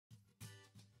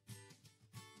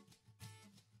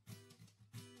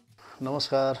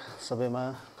नमस्कार सबैमा।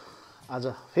 आज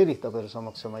फेरि तपाईहरु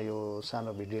समक्षमा यो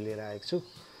सानो भिडियो लिएर आएको छु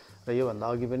र यो भन्दा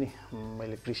अघि पनि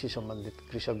मैले कृषि सम्बन्धित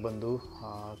कृषक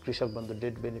बन्धु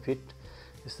डेट बेनिफिट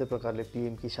यस्तै प्रकारले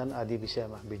पीएम किसान आदि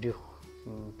विषयमा भिडियो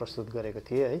प्रस्तुत गरेको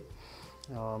थिए है।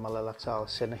 मलाई लाग्छ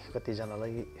अवश्य नै कति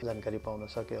जनालाई जानकारी पाउन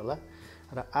सक्यो होला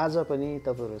र आज पनि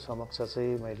तपाईहरु समक्ष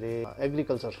चाहिँ मैले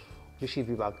कृषि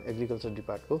विभाग एग्रिकल्चर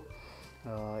डिपार्टको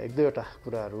एक दुईवटा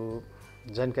कुराहरू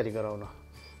जानकारी गराउन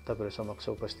तपाईहरु समक्ष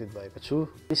उपस्थित भएको छु।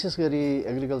 विशेष गरी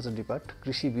एग्रिकल्चर डिपार्ट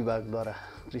कृषि विभागद्वारा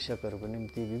कृषकहरूको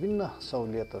निम्ति विभिन्न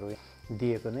सहुलियतहरू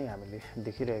दिएको नै हामीले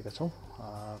देखिरहेका छौं।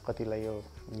 कतिलाई यो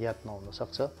याद नहुन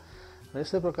सक्छ र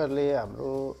यस्तै प्रकारले हाम्रो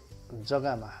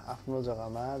आफ्नो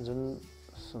जग्गामा जुन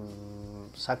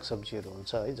सागसब्जीहरू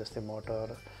हुन्छ है, जस्तै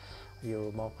मटर, यो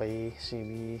मकै,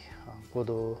 सिमी,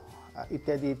 कोदो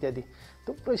इत्यादि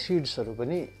थुप्रै सिड्सहरू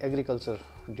पनि एग्रिकल्चर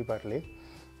डिपार्टले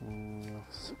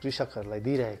कृषकहरूलाई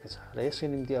दिइरहेको छ र यसको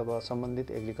निम्ति अब सम्बन्धित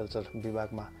एग्रिकल्चर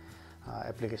विभागमा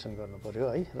एप्लिकेसन गर्नु पर्यो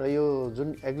है। र यो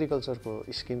जुन एग्रिकल्चरको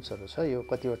स्किम्सहरू छ यो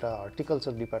कतिवटा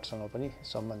हर्टिकल्चर डिपार्टसँग पनि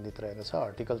सम्बन्धित रहेको छ।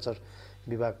 हर्टिकल्चर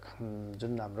विभाग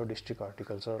जुन हाम्रो डिस्ट्रिक्ट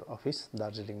हर्टिकल्चर अफिस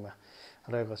दार्जिलिङमा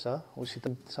रहेको छ उसित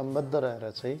सम्बद्ध रहेर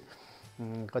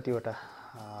चाहिँ कतिवटा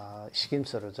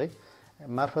स्किम्सहरू चाहिँ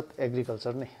मार्फत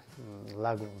एग्रिकल्चर नै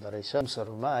लागू हुँदो रहेछ।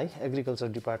 स्किम्सहरूमा है एग्रिकल्चर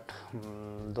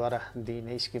डिपार्टद्वारा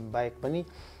दिइने स्किम बाहेक पनि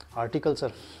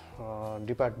हर्टिकल्चर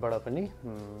डिपार्टबाट पनि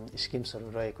स्किम्सहरू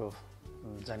रहेको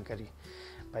जानकारी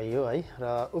पाइयो है।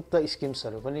 र उक्त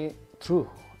स्किम्सहरू पनि थ्रु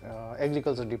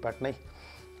एग्रिकल्चर डिपार्ट नै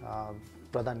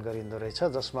प्रदान गरिँदो रहेछ,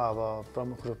 जसमा अब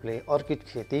प्रमुख रूपले अर्किड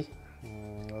खेती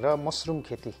र मसरुम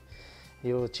खेती,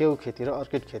 यो च्याउ खेती र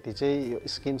अर्किड खेती चाहिँ यो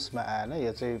स्किम्समा आएन।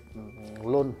 यो चाहिँ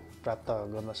लोन प्राप्त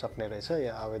गर्न सक्ने रहेछ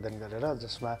या आवेदन गरेर,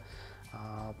 जसमा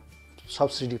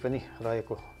सब्सिडी पनि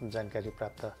रहेको जानकारी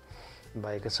प्राप्त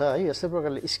भएको छ है। यस्तै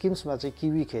प्रकारले स्किम्समा चाहिँ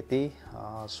किवी खेती,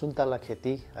 सुन्तला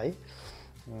खेती है,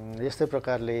 यस्तै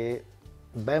प्रकारले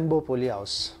ब्याम्बो पोली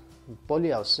हाउस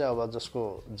चाहिँ अब जसको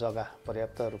जग्गा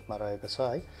पर्याप्त रूपमा रहेको छ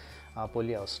है,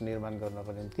 पोली हाउस निर्माण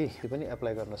गर्नको निम्ति पनि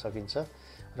एप्लाई गर्न सकिन्छ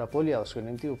र पोली हाउसको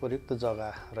निम्ति उपयुक्त जग्गा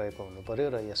रहेको हुनु पर्यो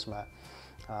र यसमा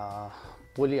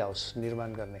पोली हाउस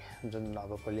निर्माण गर्ने जुन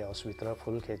अब पोली हाउसभित्र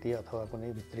फुल खेती अथवा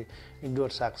कुनै भित्री इन्डोर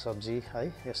सागसब्जी है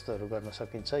यस्तोहरू गर्न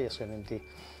सकिन्छ। यसको निम्ति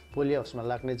पोली हाउसमा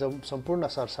लाग्ने सम्पूर्ण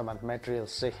सरसामान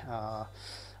मेटेरियल्स चाहिँ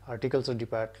हर्टिकल्चर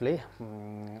डिपार्टले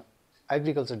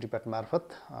एग्रिकल्चर डिपार्ट मार्फत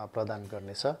प्रदान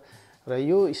गर्नेछ र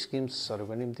यो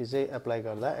स्किम्सहरूको निम्ति चाहिँ एप्लाई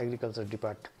गर्दा एग्रिकल्चर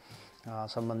डिपार्ट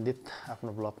सम्बन्धित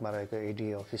आफ्नो ब्लकमा रहेको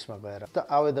एडिए अफिसमा गएर त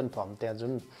आवेदन फर्म त्यहाँ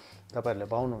जुन तपाईहरुले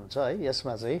पाउनुहुन्छ है,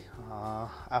 यसमा चाहिँ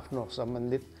आफ्नो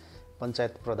सम्बन्धित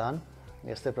पञ्चायत प्रधान,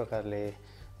 यस्तै प्रकारले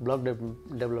ब्लक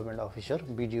डेभलपमेन्ट अफिसर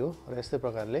बिडिओ र यस्तै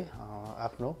प्रकारले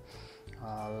आफ्नो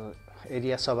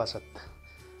एरिया सभासद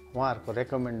उहाँहरूको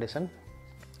रेकमेन्डेसन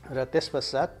र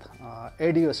त्यसपश्चात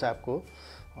एडिओ साहबको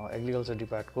एग्रिकल्चर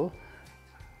डिपार्टको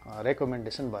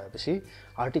रेकमेन्डेसन भएपछि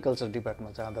हर्टिकल्चर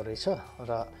डिपार्टमा जाँदो रहेछ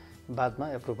र बादमा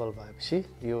एप्रुभल भएपछि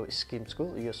यो स्किम्सको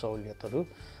यो सहुलियतहरू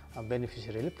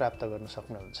बेनिफिसियरीले प्राप्त गर्न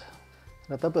सक्नुहुन्छ।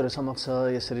 र तपाईहरु समक्ष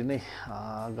यसरी नै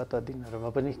गत दिनहरुमा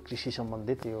पनि कृषि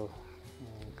सम्बन्धित यो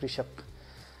कृषक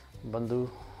बन्धु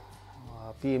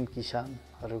पीएम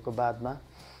किसानहरुको बादमा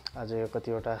आज यो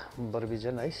कतिवटा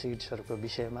बर्बिजन है सिड्सहरुको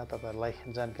विषयमा तपाईहरुलाई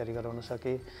जानकारी गराउन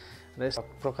सके र यस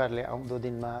प्रकारले आउँदो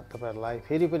दिनमा तपाईहरुलाई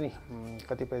फेरि पनि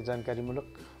कतिपय जानकारीमूलक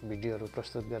भिडियोहरू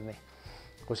प्रस्तुत गर्ने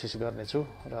कोसिस गर्नेछु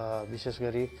र विशेष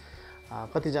गरी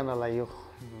कतिजनालाई यो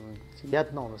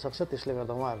याद नहुन सक्छ, त्यसले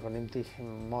गर्दा उहाँहरूको निम्ति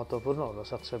महत्त्वपूर्ण हुन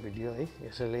सक्छ भिडियो है।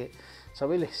 यसैले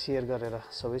सबैले शेयर गरेर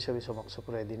सबै समक्ष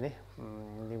पुर्याइदिने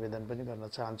निवेदन पनि गर्न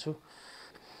चाहन्छु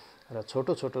र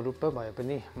छोटो रूपमा भए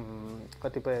पनि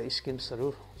कतिपय स्किम्सहरू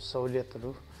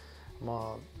सहुलियतहरू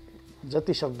म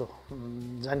जति सक्दो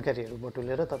जानकारीहरू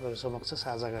बटुलेर तपाईहरु समक्ष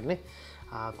साझा गर्ने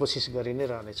कोसिस गरि नै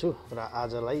रहनेछु र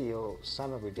आजलाई यो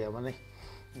सानो भिडियोमा नै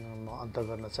म अन्त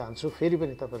गर्न चाहन्छु। फेरि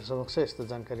पनि तपाईहरु समक्ष यस्तो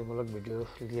जानकारीमूलक भिडियो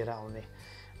लिएर आउने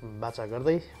बाचा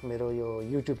गर्दै मेरो यो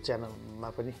युट्युब च्यानलमा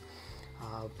पनि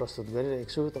प्रस्तुत गरिरहेको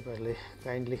छु। तपाईहरुले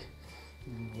काइन्डली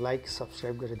लाइक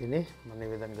सब्स्क्राइब गरिदिने म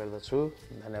निवेदन गर्दछु।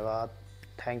 धन्यवाद।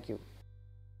 Thank you.